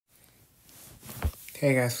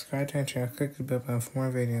Hey guys, subscribe to our channel, click the bell button for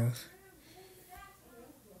more videos.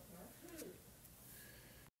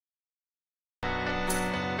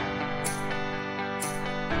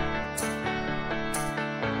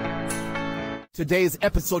 Today's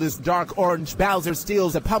episode is Dark Orange Bowser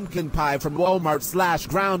steals a pumpkin pie from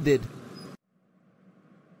Walmart/Grounded.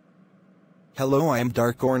 Hello, I am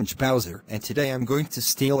Dark Orange Bowser, and today I'm going to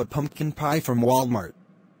steal a pumpkin pie from Walmart.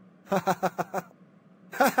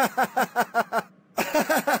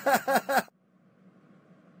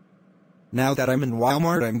 Now that I'm in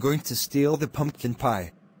Walmart, I'm going to steal the pumpkin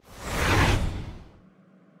pie.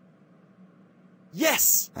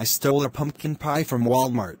 Yes! I stole a pumpkin pie from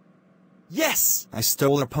Walmart. Yes! I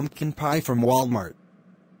stole a pumpkin pie from Walmart.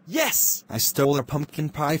 Yes! I stole a pumpkin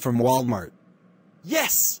pie from Walmart.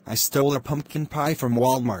 Yes! I stole a pumpkin pie from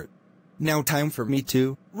Walmart. Now time for me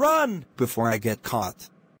to run before I get caught.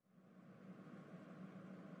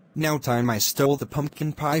 Now time I stole the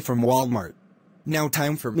pumpkin pie from Walmart. Now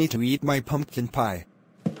time for me to eat my pumpkin pie.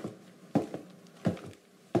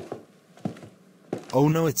 Oh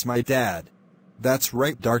no, it's my dad. That's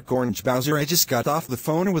right, Dark Orange Bowser, I just got off the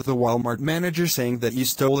phone with the Walmart manager saying that you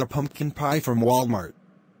stole a pumpkin pie from Walmart.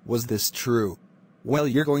 Was this true? Well,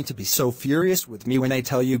 you're going to be so furious with me when I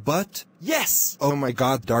tell you, but yes! Oh my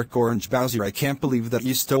god, Dark Orange Bowser, I can't believe that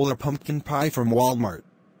you stole a pumpkin pie from Walmart.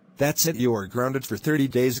 That's it, you are grounded for 30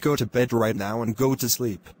 days. Go to bed right now and go to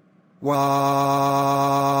sleep. Wow.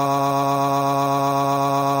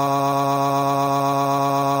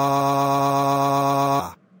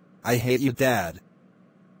 I hate you, Dad.